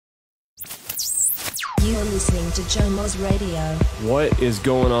You are listening to Joe Moz Radio. What is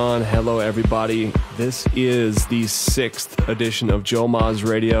going on? Hello, everybody. This is the 6th edition of Joe Moz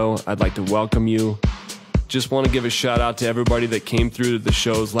Radio. I'd like to welcome you. Just want to give a shout out to everybody that came through the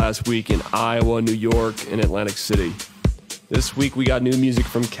shows last week in Iowa, New York, and Atlantic City. This week we got new music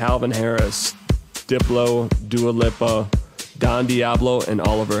from Calvin Harris, Diplo, Dua Lipa, Don Diablo, and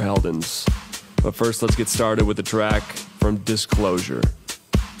Oliver Heldens. But first, let's get started with the track from Disclosure.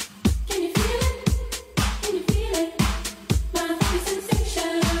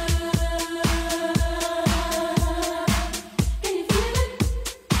 Sensation.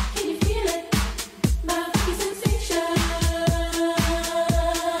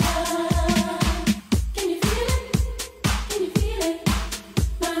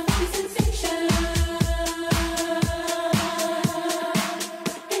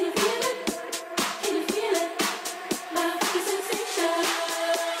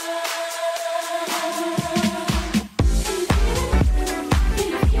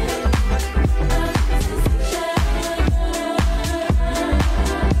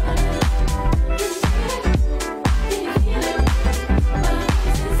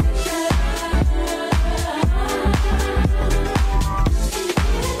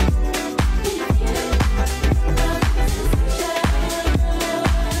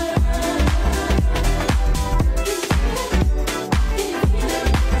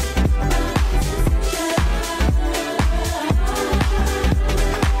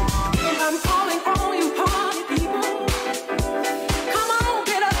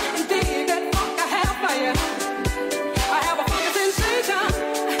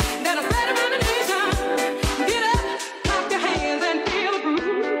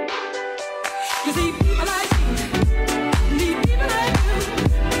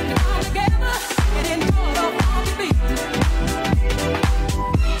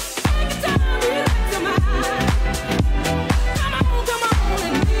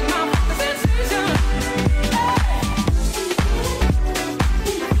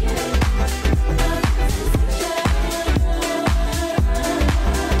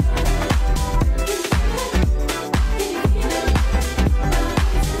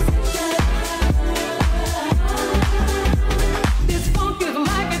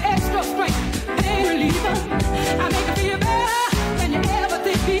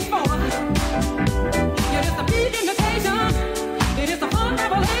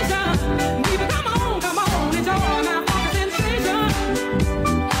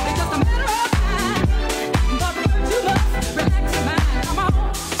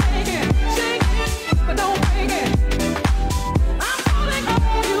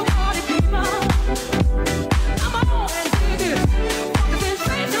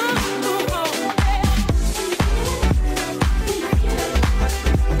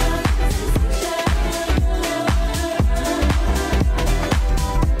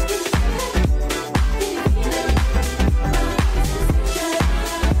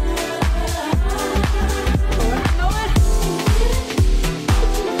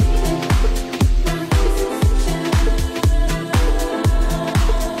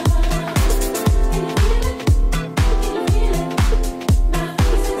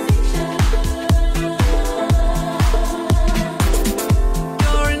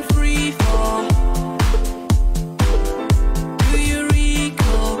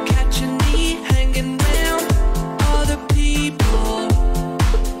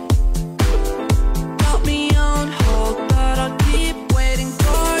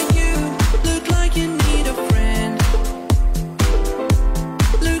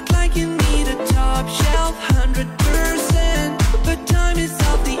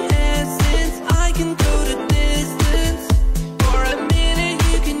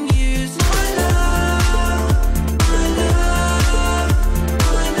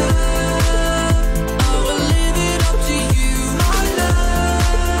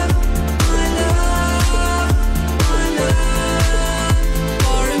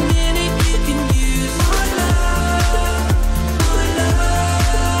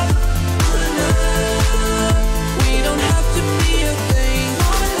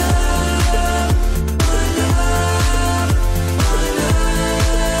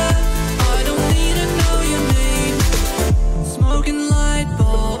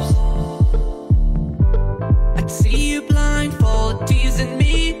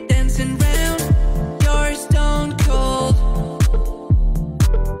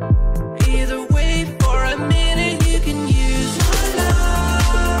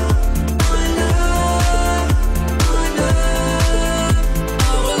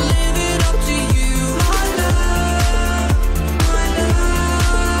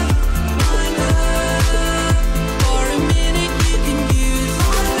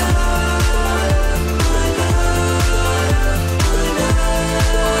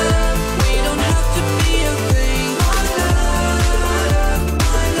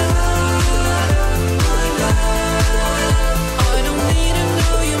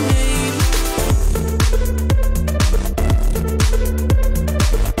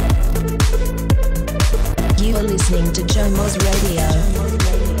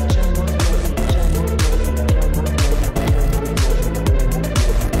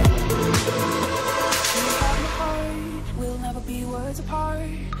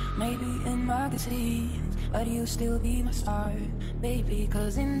 start, baby,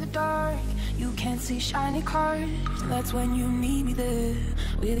 cause in the dark you can't see shiny cars. That's when you need me there,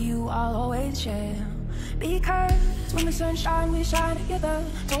 with you I'll always share. Because when the sun shines, we shine together.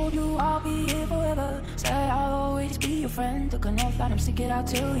 Told you I'll be here forever. Said I'll always be your friend. Took an oath that I'm stick it out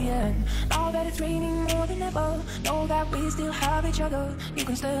till the end. Now that it's raining more than ever, know that we still have each other. You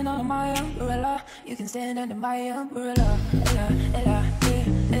can stand under my umbrella. You can stand under my umbrella. Ella, ella, eh,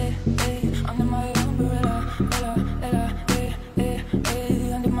 eh, eh. Under my umbrella. Ella, ella, eh, eh,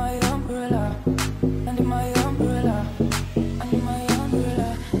 eh. Under my umbrella. Under my umbrella. Under my umbrella.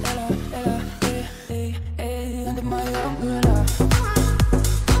 Ella, ella, eh, eh, eh. Under my umbrella.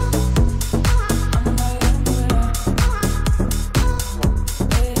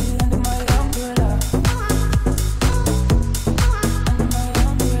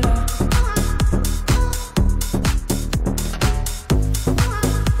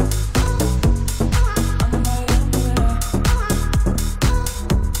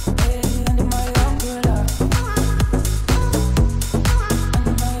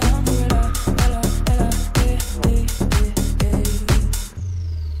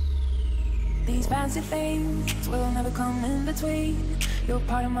 Things will never come in between. You're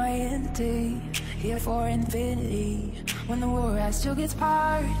part of my entity, here for infinity. When the war has took its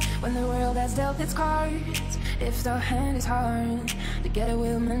part, when the world has dealt its cards, if the hand is hard, together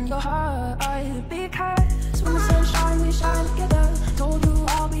we'll mend your heart. Because when the sun shines, we shine together. Told you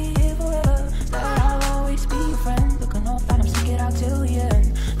I'll be here forever. Said I'll always be your friend. Looking off that I'm stick it out till the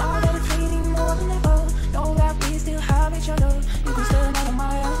end. Now that it's raining more than ever, know that we still have each other. You can stand under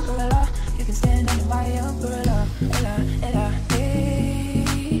my umbrella. You can stand under my umbrella, ella, ella,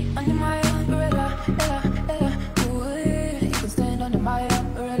 eh. Under my umbrella, ella, ella, ooh, eh. You can stand under my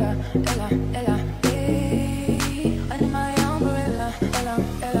umbrella, ella, ella, eh. Under my umbrella, ella,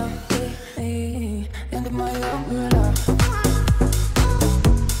 ella, eh, eh. Under my umbrella.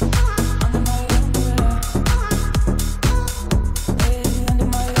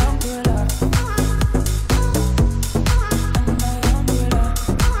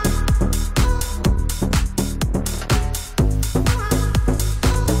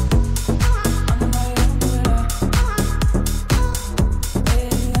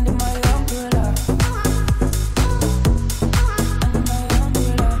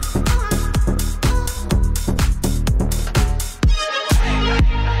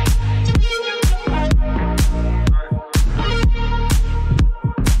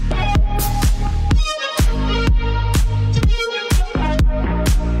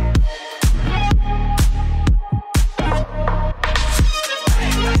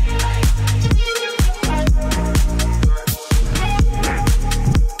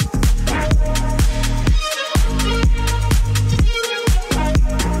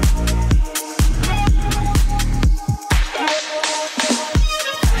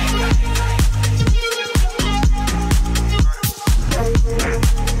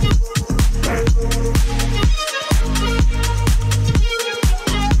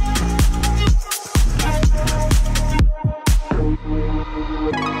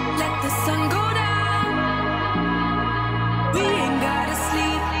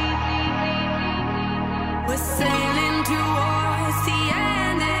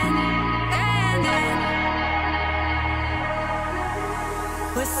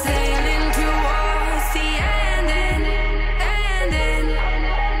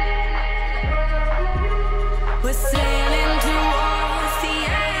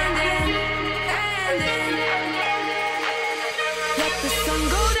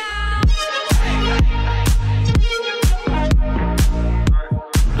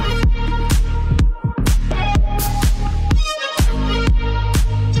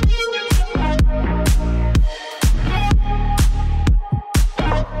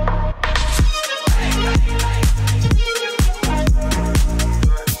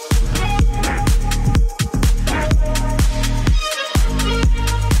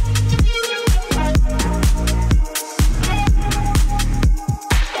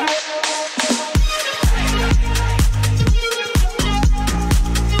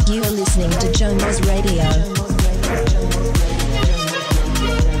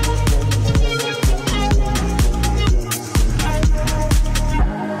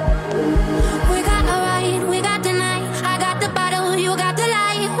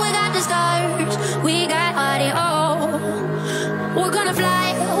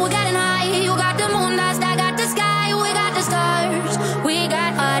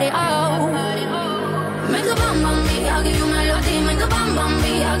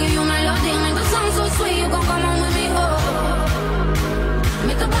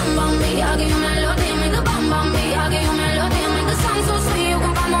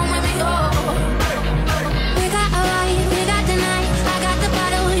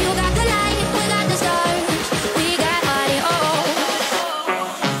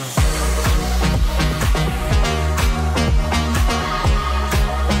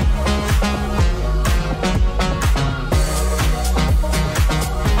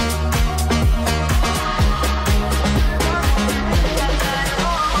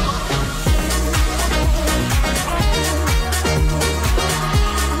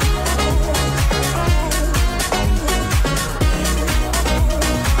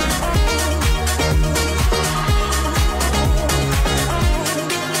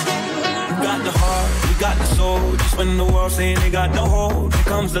 saying they got no hope. Here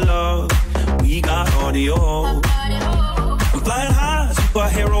comes the love, we got audio. I'm flying high,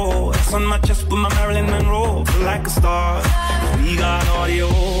 superhero. X on my chest with my Marilyn Monroe. Feel like a star, we got audio.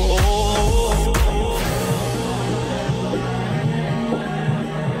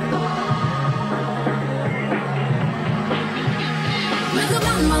 Make a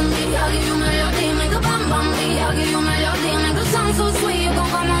bam bam beat, I'll give you melody. Make a bam bam beat, I'll give you melody. Make a song so sweet, you gon'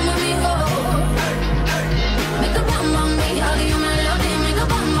 come on with me, oh. Make a bam bam beat, I'll give you melody. Make a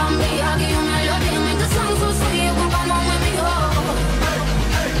bam bam beat, I'll give you melody. Make a song so sweet, you gon' come on with me, oh.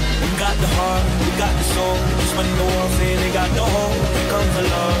 We got the heart, we got the soul. Just when the world say they got no hope, here comes the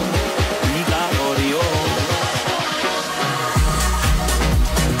love, we got audio.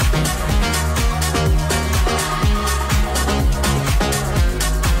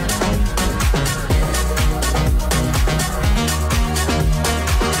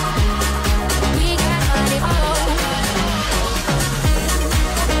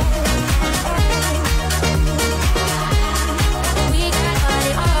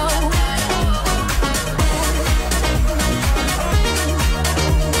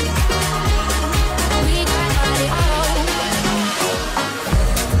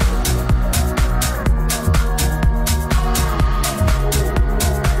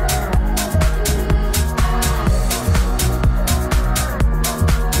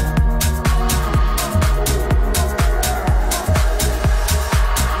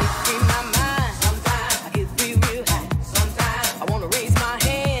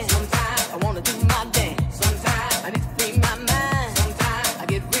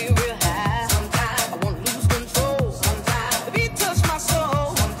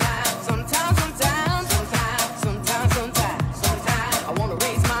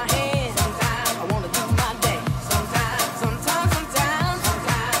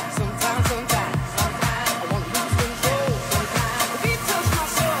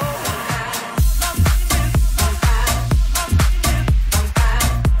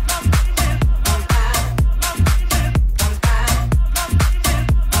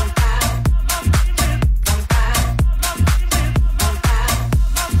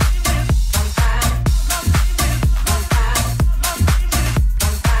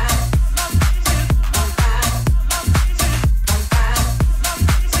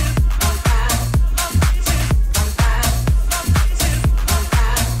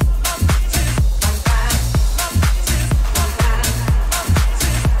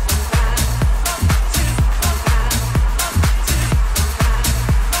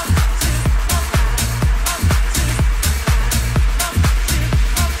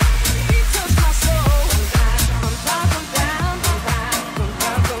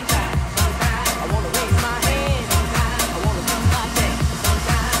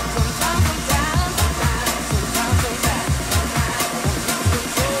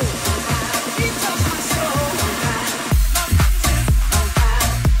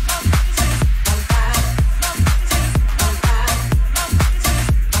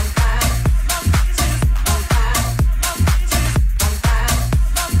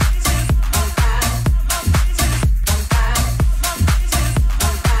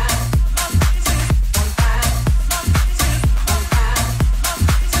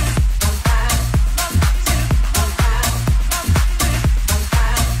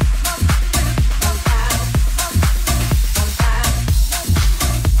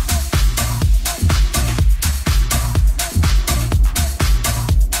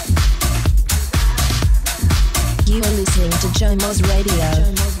 Jomo's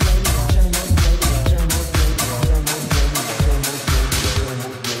Radio.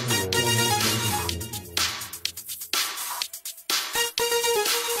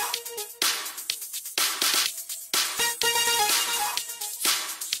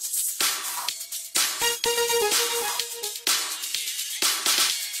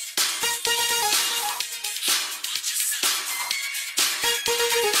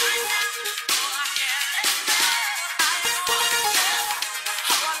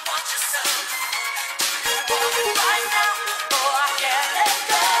 I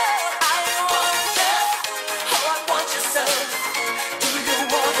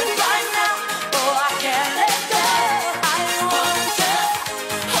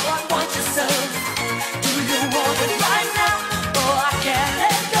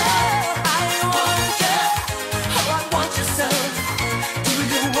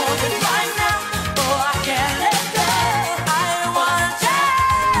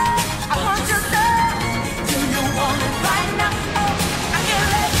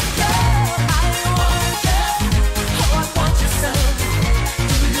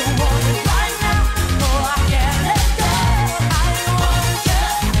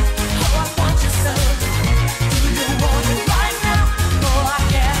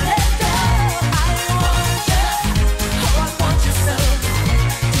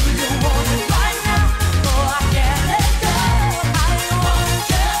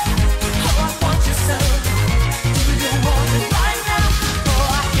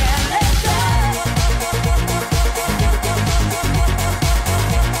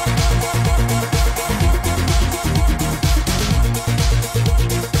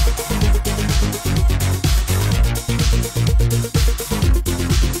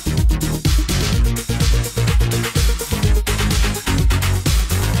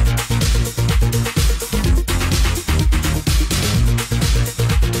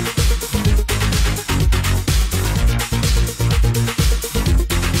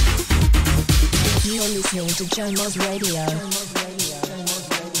to Jomo's Radio.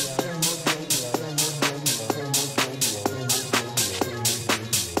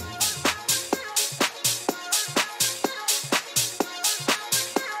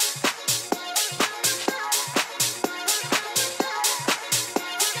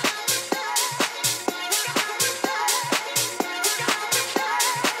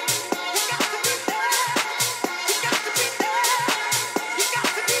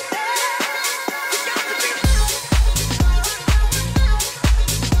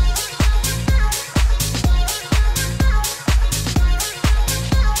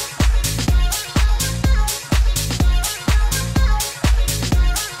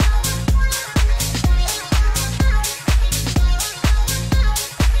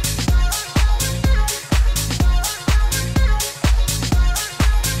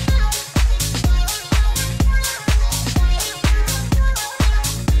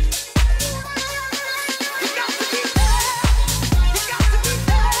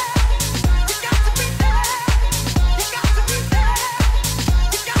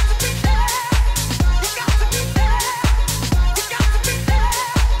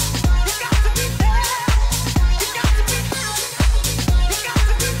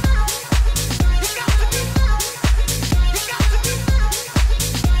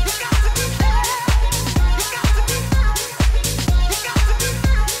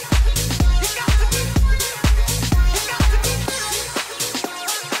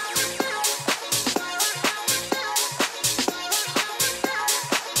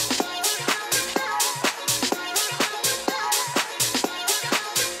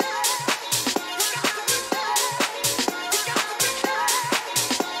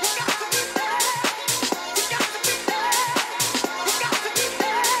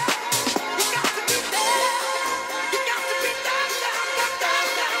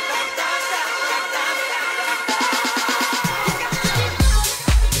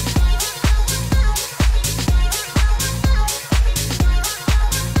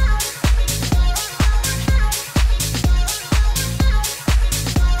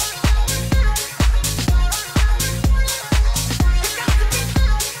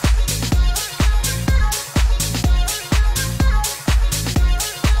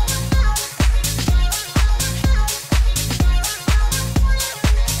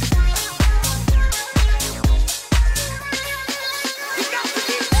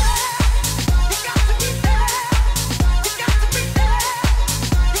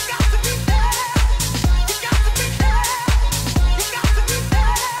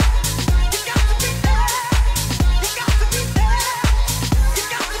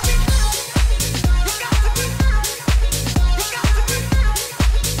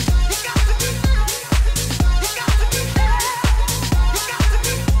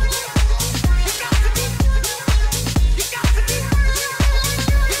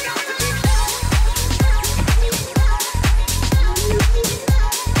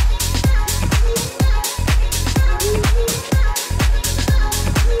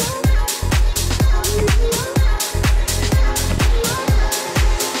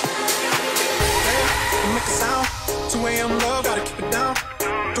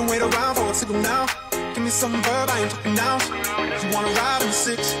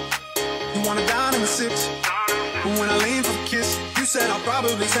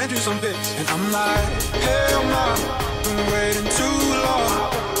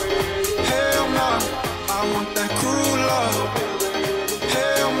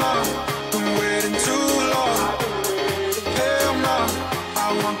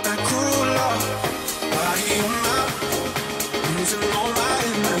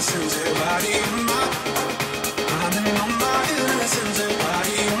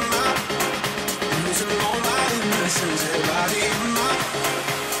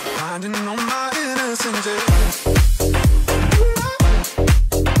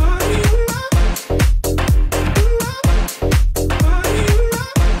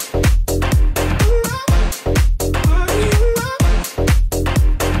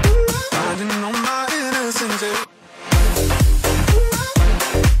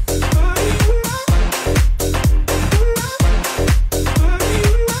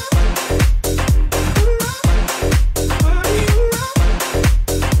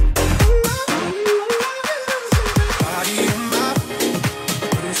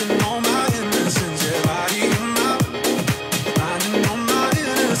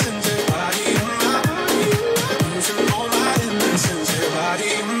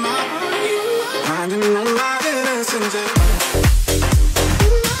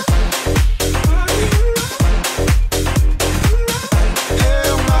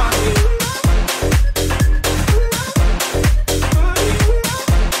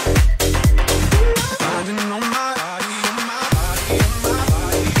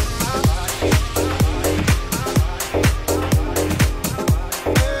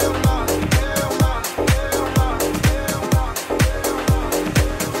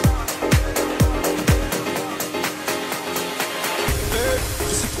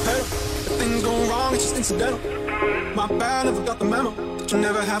 wrong, it's just incidental. My bad, never got the memo. That you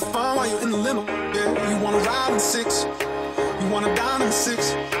never have fun while you're in the limo. Yeah, you wanna ride in the 6, you wanna dine in the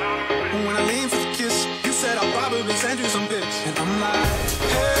 6. And when I lean for the kiss, you said I'll probably send you some pics. And I'm like,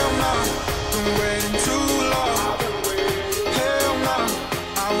 hell nah, been waiting too long. Hell nah,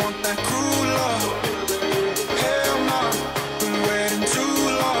 I want that cruel love. Hell nah, been waiting too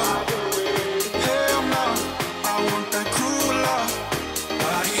long. Hell nah, I want that cruel love.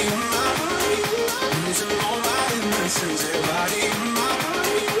 Body in my body, losing all my innocence. Body in my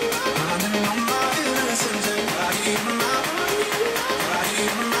body, finding all my innocence. Body in my body, body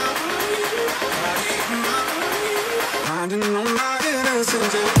in my body, body in my body, finding all my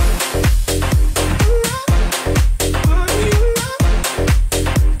innocence.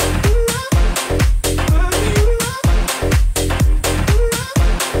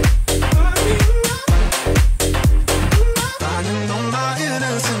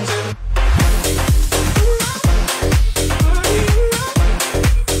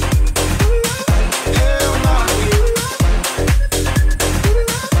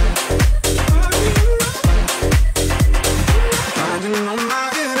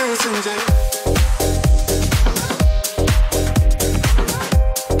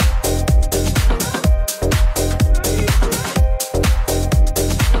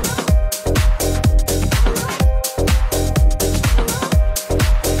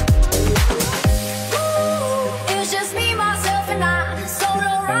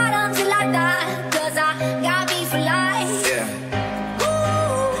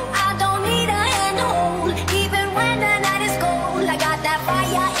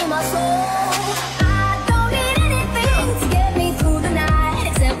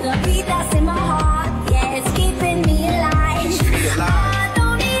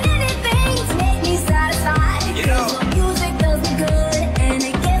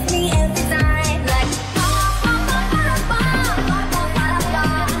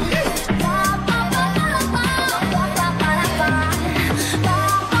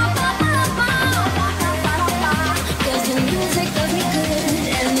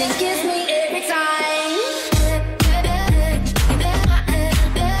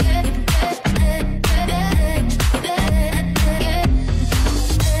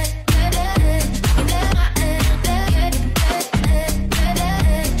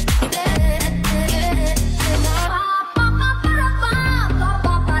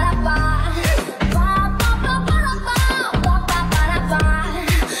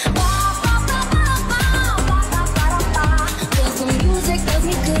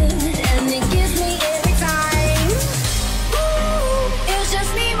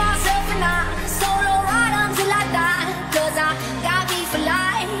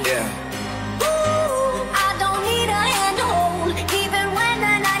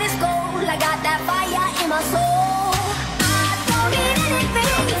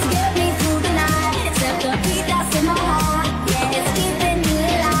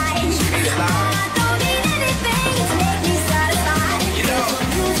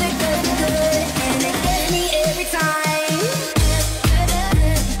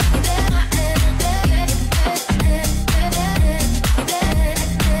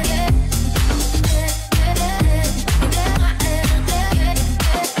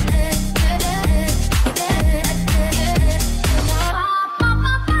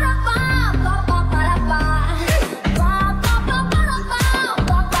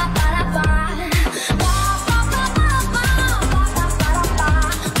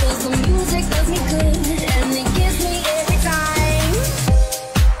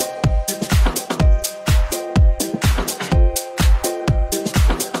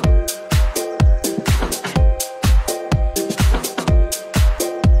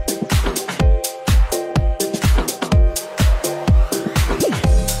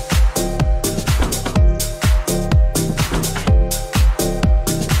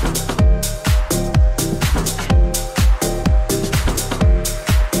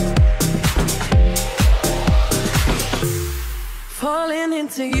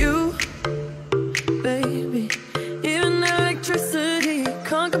 into you, baby. Even electricity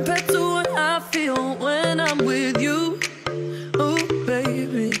can't compare to what I feel when I'm with you. Oh,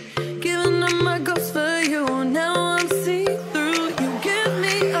 baby, giving up my ghost for you. Now I'm see-through. You give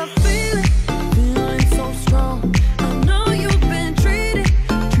me a feeling so strong. I know you've been treating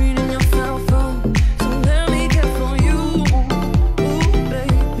yourself wrong. So let me get for you. Oh,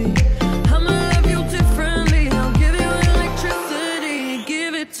 baby, I'ma love you differently. I'll give you electricity,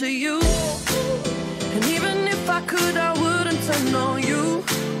 give it to you.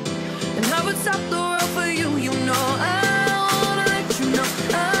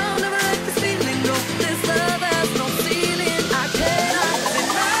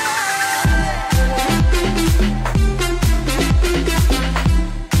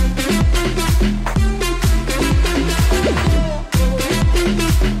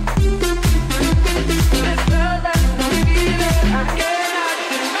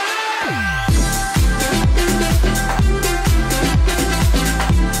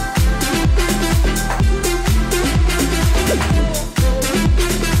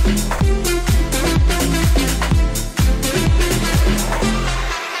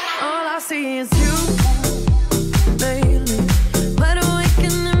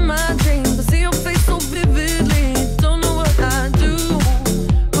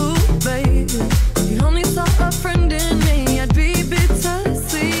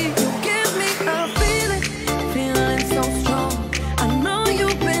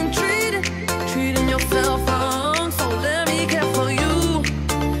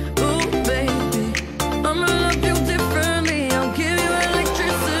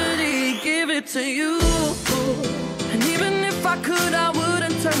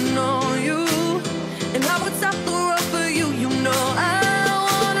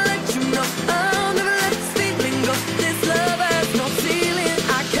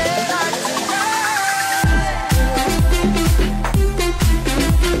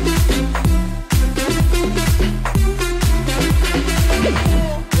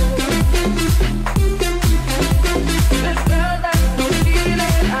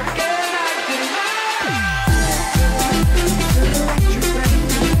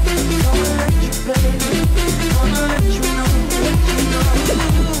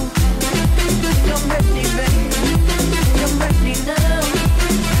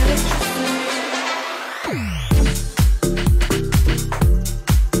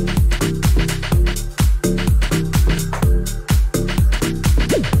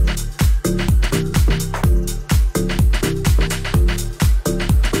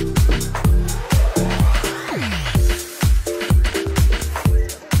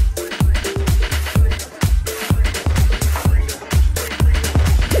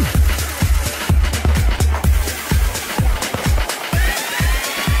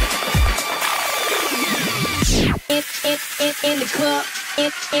 the club,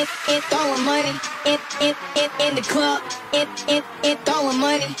 it throwing money, it in the club, it throwing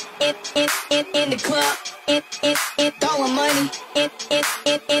money, it in the club, it throwing money, it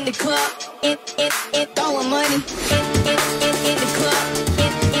in the club, it throwing money, it in the club,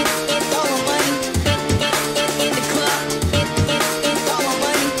 it throwing money, it in the club, it throwing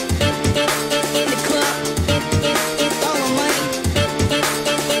money, it in the club, it throwing money,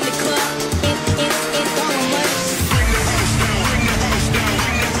 it in the club, it throwing money.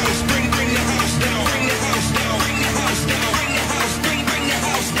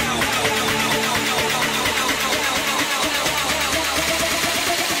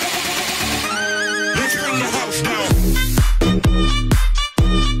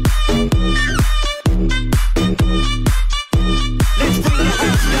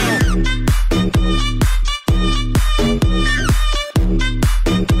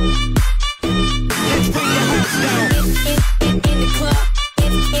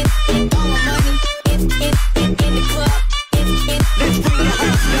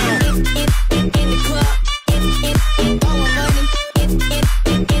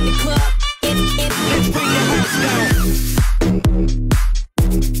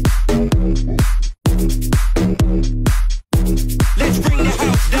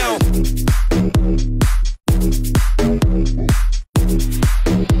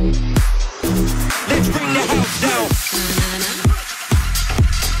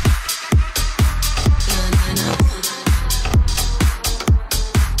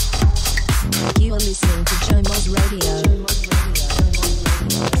 You are listening to Jomo's Radio.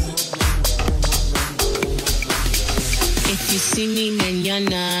 If you see me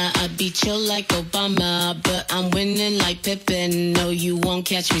mañana, I be chill like Obama, but I'm winning like Pippen. No, you won't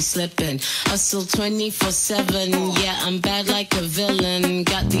catch me slipping. Hustle 24/7, yeah, I'm bad like a villain.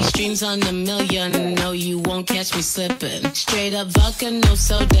 Got these streams on a million. No, you won't catch me slipping. Straight up vodka, no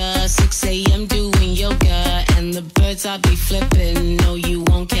soda. 6 a.m. doing yoga, and the birds I be flipping. No, you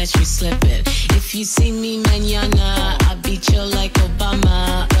won't catch me slipping. If you see me mañana, I be chill like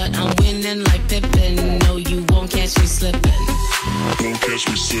Obama, but I'm winning like Pippen. No, you won't catch me slipping. Won't catch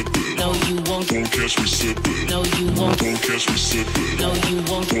me slipping. No, you won't. Won't catch me slipping. No, you won't. Won't catch me slipping. No, you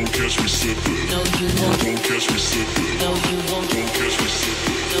won't. Won't catch me slipping. No, you won't. Won't catch me slipping. No, you won't. Won't catch me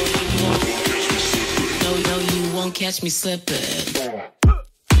slipping. No, you won't. Won't catch me slipping. No, you won't catch me slipping.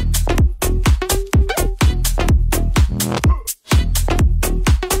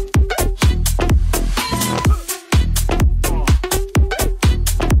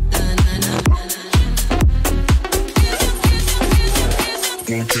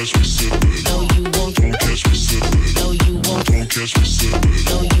 Won't catch me slipping. No, you won't. Won't catch me slipping. No, you won't. Won't catch me slipping.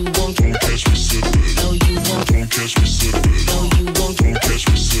 No, you won't. Won't catch me slipping. No, you won't. Won't catch me slipping. No, you won't. Won't catch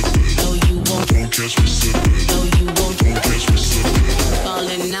me slipping. No, you won't. Won't catch me slipping. No, you won't. Won't catch me slipping.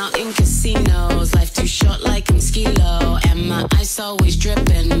 Falling out in casinos, life too short like I'm Skilo, and my ice always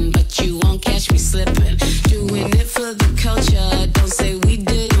dripping, but you won't catch me slipping. Doing it for the culture, don't say we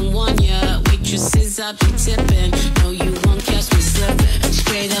didn't want ya. Waitresses I be tipping, no you won't catch me slipping.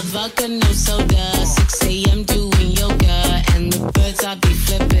 Straight up vodka, no soda, 6 a.m. doing yoga, and the birds I be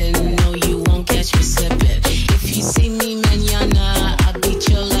flipping, no you won't catch me slipping. If you see me mañana, I be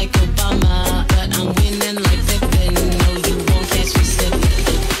chill like Obama, but I'm winning like Pippen, no you won't catch me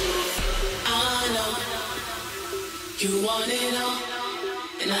slipping. I know you want it all,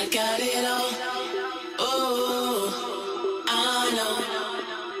 and I got it all. Oh, I know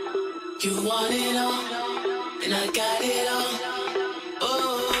you want it all, and I got it all. Oh,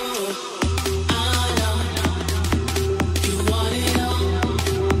 I know you want it all,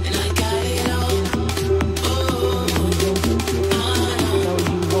 and I got it all. Oh, I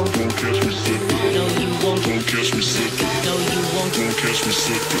know Won't catch me slipping. no you won't. Won't catch me slipping. No you won't. Won't catch me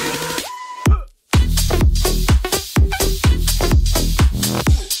slipping.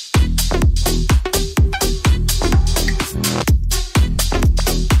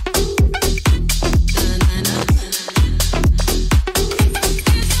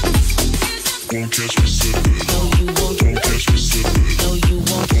 Won't catch me slipping. No you won't. Won't catch me slipping. No you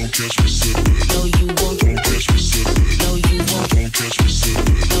won't. Won't catch me slipping. No you won't. Won't catch me slipping. No you won't. Won't catch me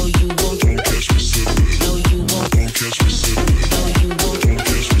slipping. No you won't. Won't catch me slipping. No you won't. Won't catch me slipping. No you won't. Won't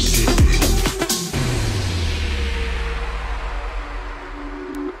catch me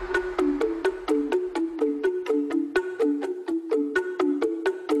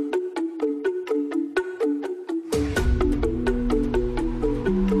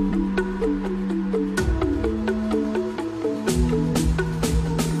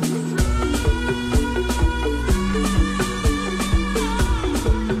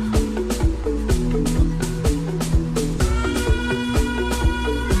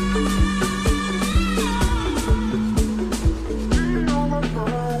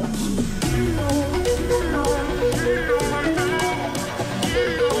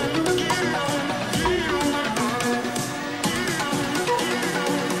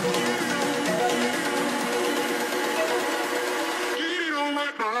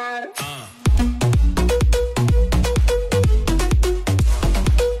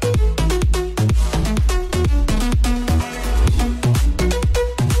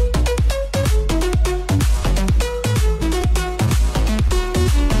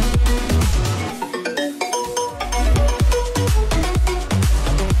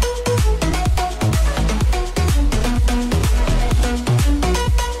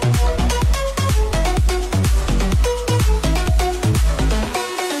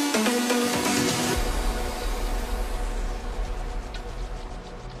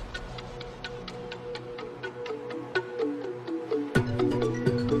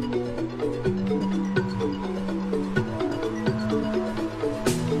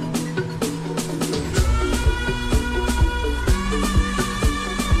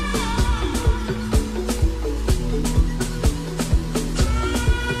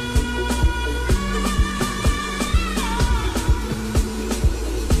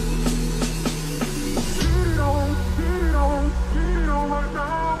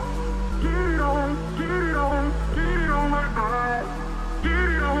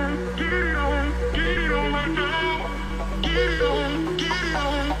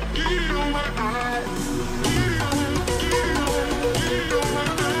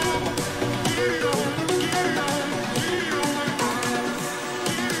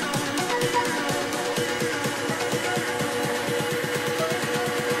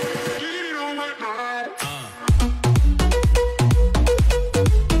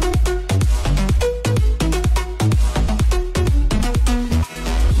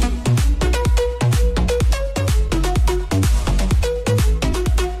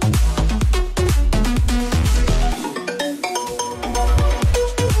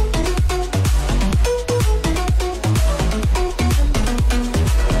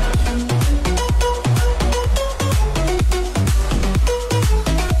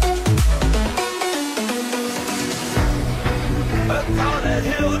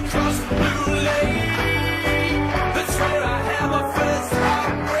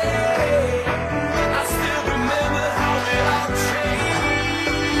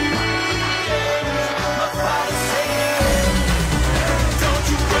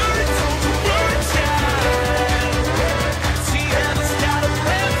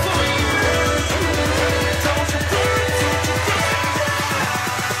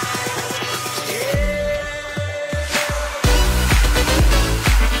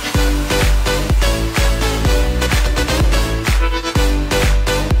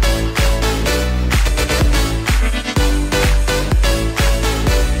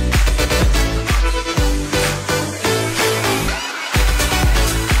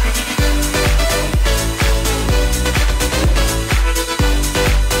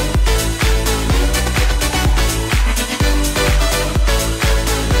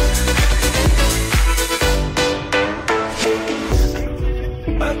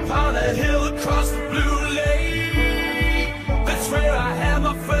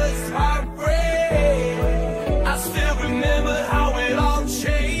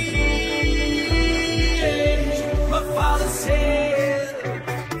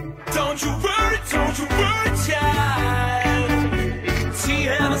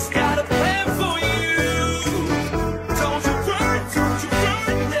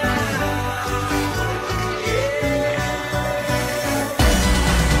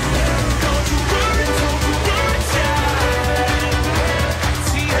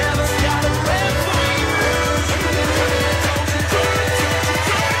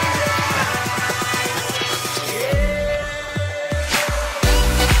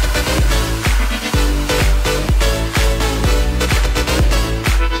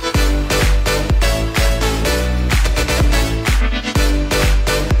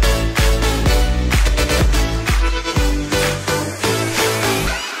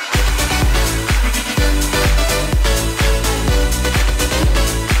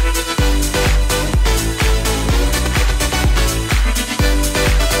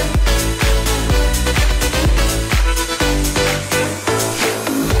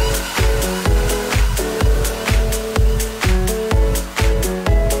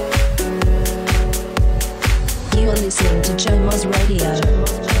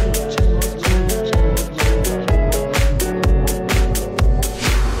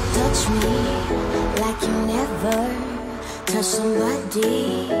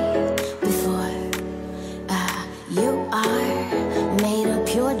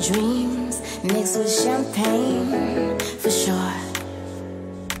for dreams mixed with champagne, for sure.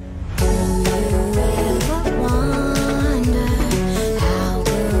 Do you ever wonder how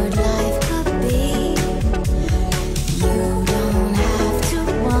good life could be? You don't have to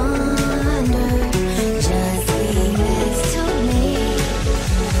wonder, just be next to me.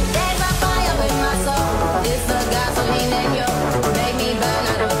 There's a fire in my soul, it's the gasoline in you, make me burn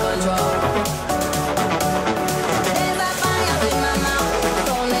out of control. There's a fire in my mouth,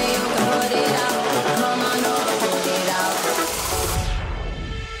 only you can put it out. Come on over, put it out.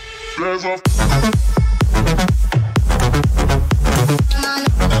 There's a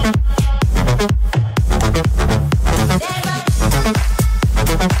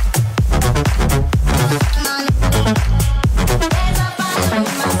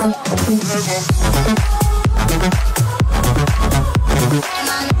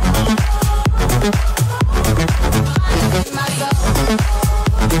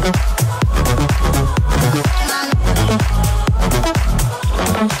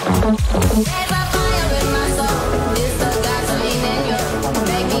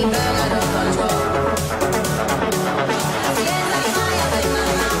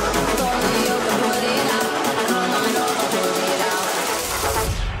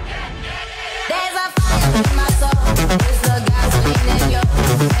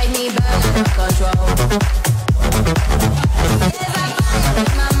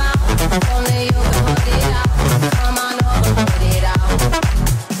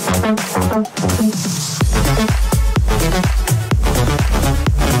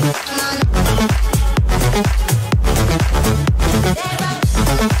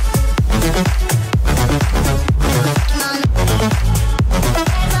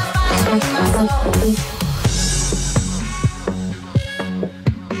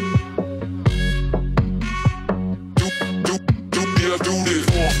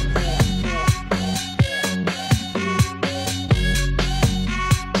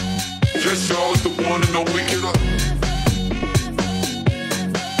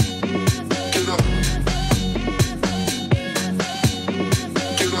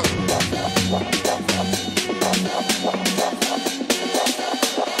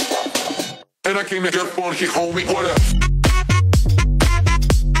Came to get funky, homie, what up?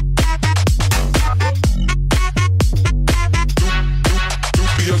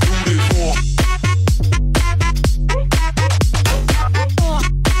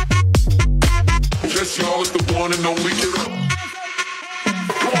 Yes, y'all, it's the one and only, get up.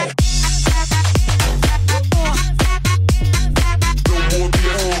 No more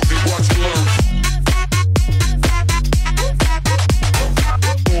BS, watch and learn.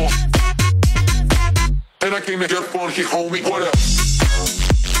 And I came to get funky, homie, what up?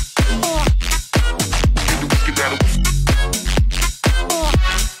 Get the wicked out of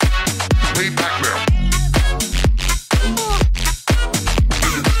lay back now.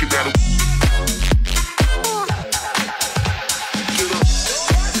 Get the wicked out of get up.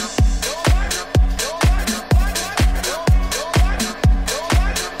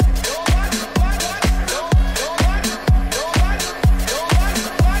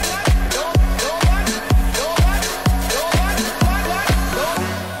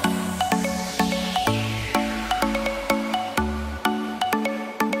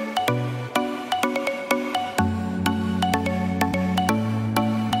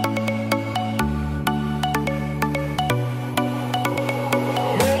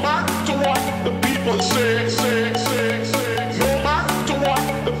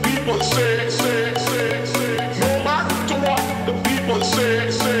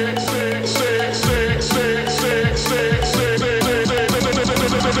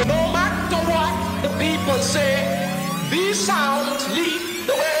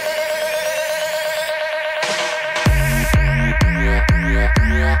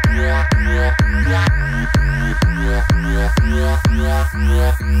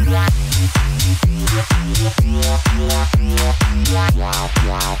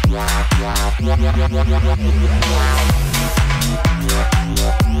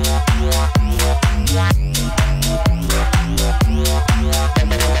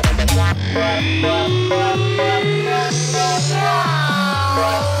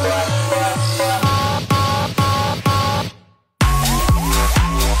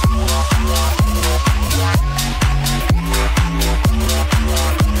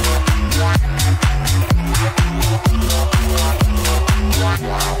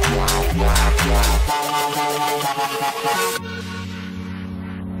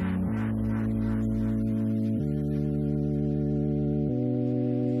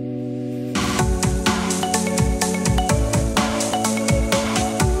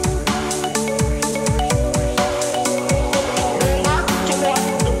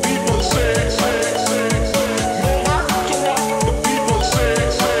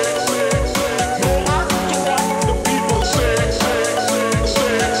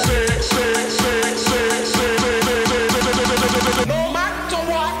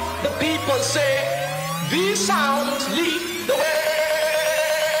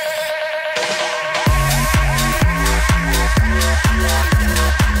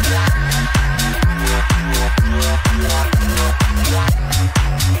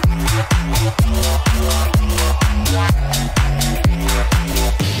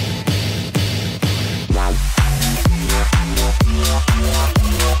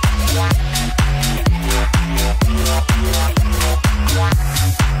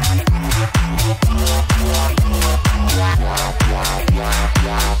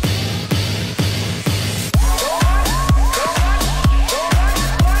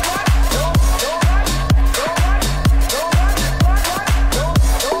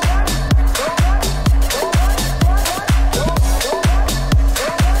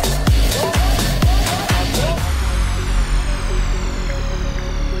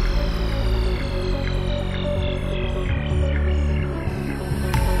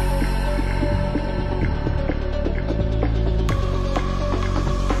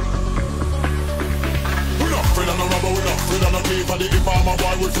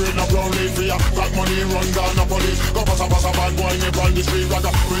 we afraid no brown leaf for ya. Got money run down the police. Go pass a bad boy in on the street. Rather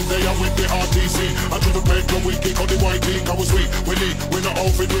when they are with the RTC. I to the bed, we kick out the white teeth. Cause we sweet, we need, we no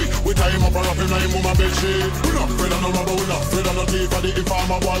outfit we tie him up and wrap him like mama bed sheet. We not afraid of no rubber, we not afraid of no thief. For the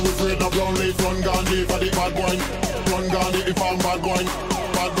informer boy, we afraid no brown leaf. Run down deep for the bad boy. Run down the inform bad boy.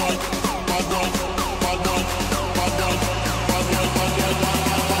 Bad boy, bad boy, bad boy, bad boy, bad boy, bad boy, bad boy.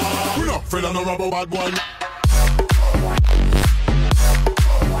 We not afraid of no rubber, bad boy.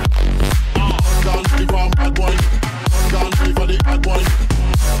 Run down the inform bad boy. Run down deep for the bad boy.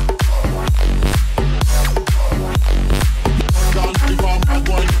 Run down the inform bad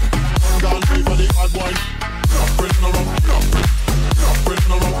boy. Run down deep for the bad boy. No afraid no rubber, no afraid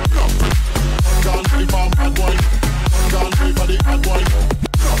no rubber, no. Run down the inform bad boy. Run down deep for the bad boy.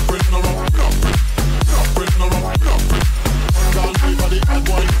 No afraid no rubber, no afraid no rubber, no. Run down deep for the bad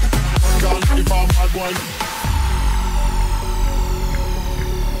boy. Run down the inform bad boy.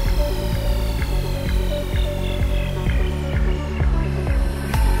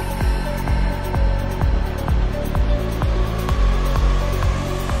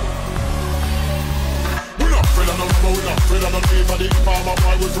 Afraid of no thief for the farmer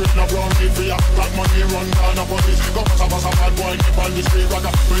boy with written a brown teeth for ya. Got money run down the police. Go pass a bad boy keep on the street.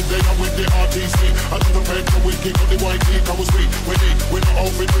 Rather when they are with the RTC. I to the bed, we kick out the white teeth. Cause we sweet, we need, we no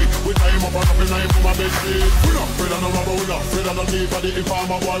outfit we tie him up and up in line for my bed sheet. We not afraid of no rubber, we not afraid of no thief for the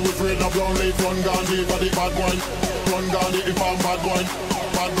farmer boy with written a brown leaf. Run down deep for the bad boy. Run down the farm bad boy.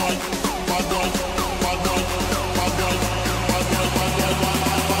 Bad boy, bad boy, bad boy, bad boy, bad boy, bad boy, bad boy.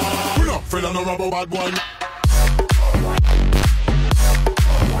 We not afraid of no rubber, bad boy.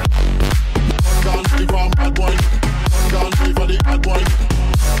 Gone free from bad boy. Gone free for the bad boy.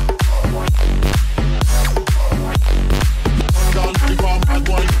 Gone free from bad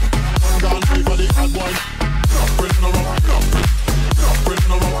boy. Gone free for the bad boy. No afraid no rubber, no afraid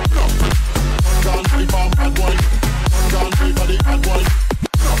no rubber, no. Gone free from bad boy. Gone free for the bad boy.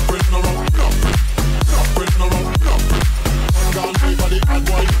 No afraid no rubber, no afraid no rubber, no. Gone free for the bad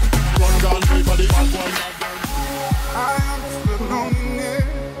boy. Run gone free for the bad boy. I understood loneliness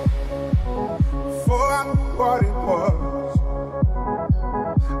before I knew what it was.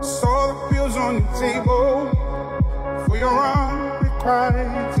 Saw the pills on the table for your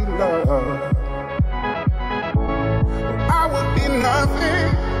unrequited love. I would be nothing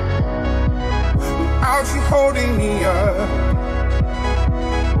without you holding me up.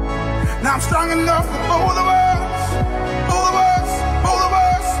 Now I'm strong enough for both of us, both of us, both of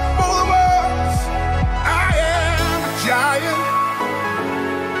us, both of us. I am a giant.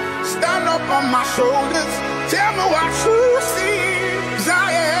 Stand up on my shoulders, tell me what you see. 'Cause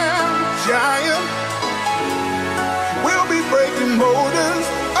I am a giant. We'll be breaking boulders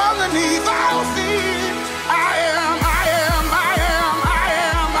underneath our feet. I am a giant. I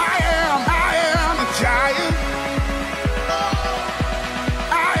am a giant.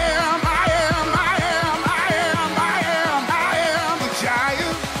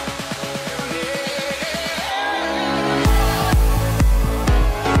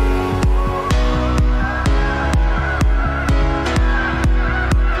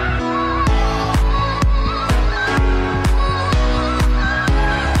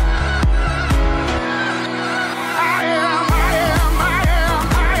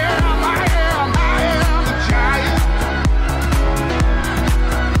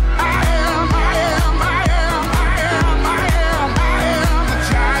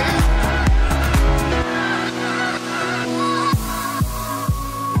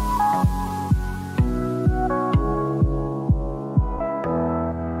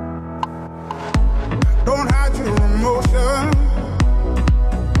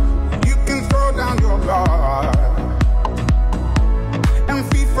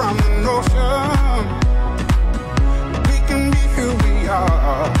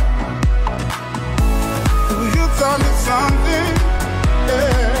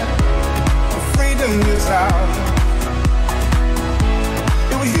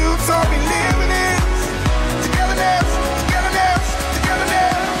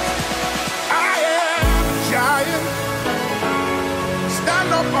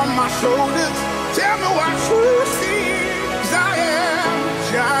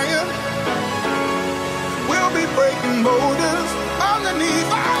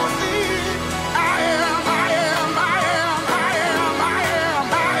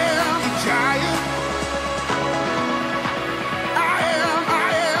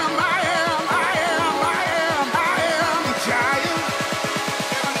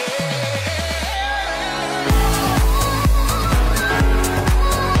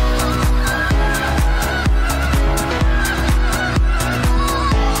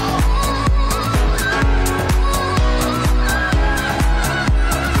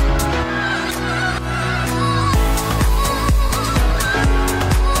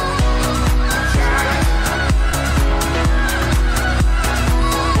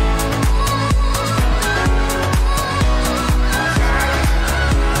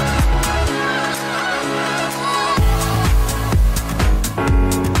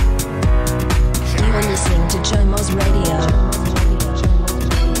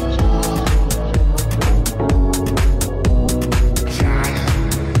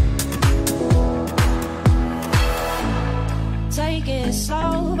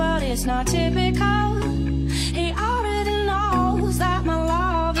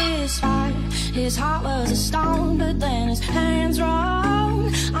 His heart was a stone, but then his hands wrong.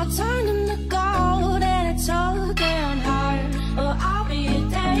 I turned him to gold and it took him hard. Oh, I'll be a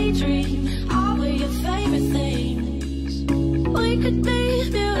daydream, I'll be your favorite things. We could be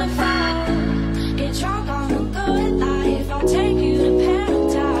beautiful, get drunk on the good life. I'll take you to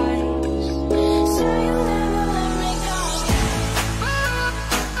paradise. Say you'll never let me go. Say you'll never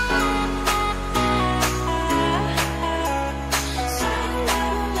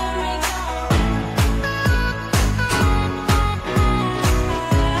let me go.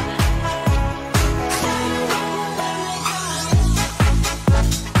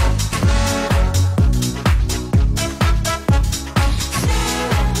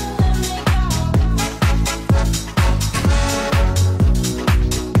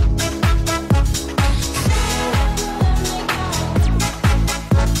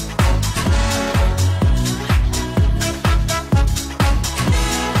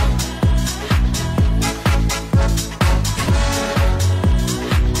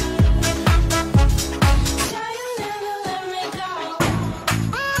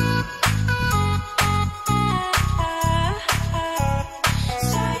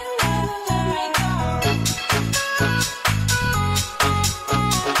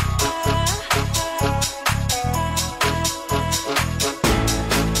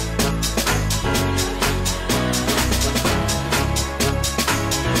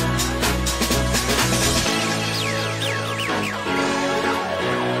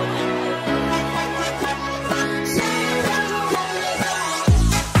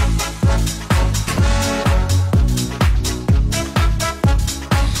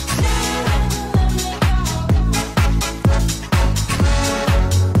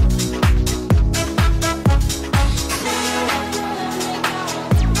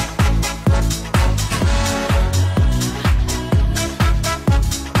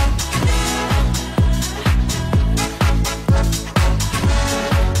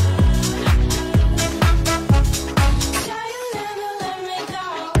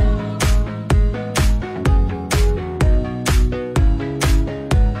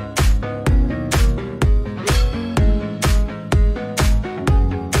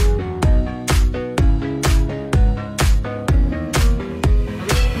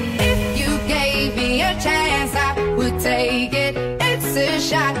 Take it, it's a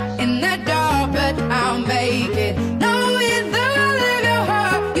shot in